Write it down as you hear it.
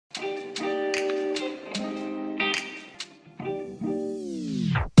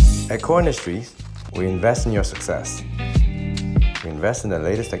At Core Industries, we invest in your success. We invest in the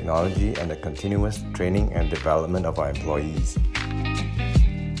latest technology and the continuous training and development of our employees.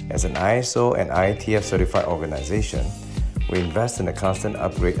 As an ISO and IATF certified organization, we invest in the constant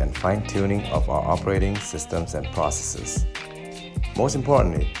upgrade and fine-tuning of our operating systems and processes. Most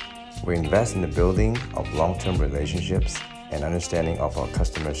importantly, we invest in the building of long-term relationships and understanding of our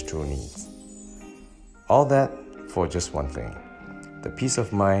customers' true needs. All that for just one thing: the peace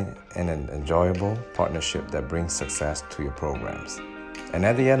of mind and an enjoyable partnership that brings success to your programs. And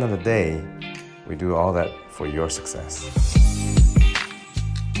at the end of the day, we do all that for your success.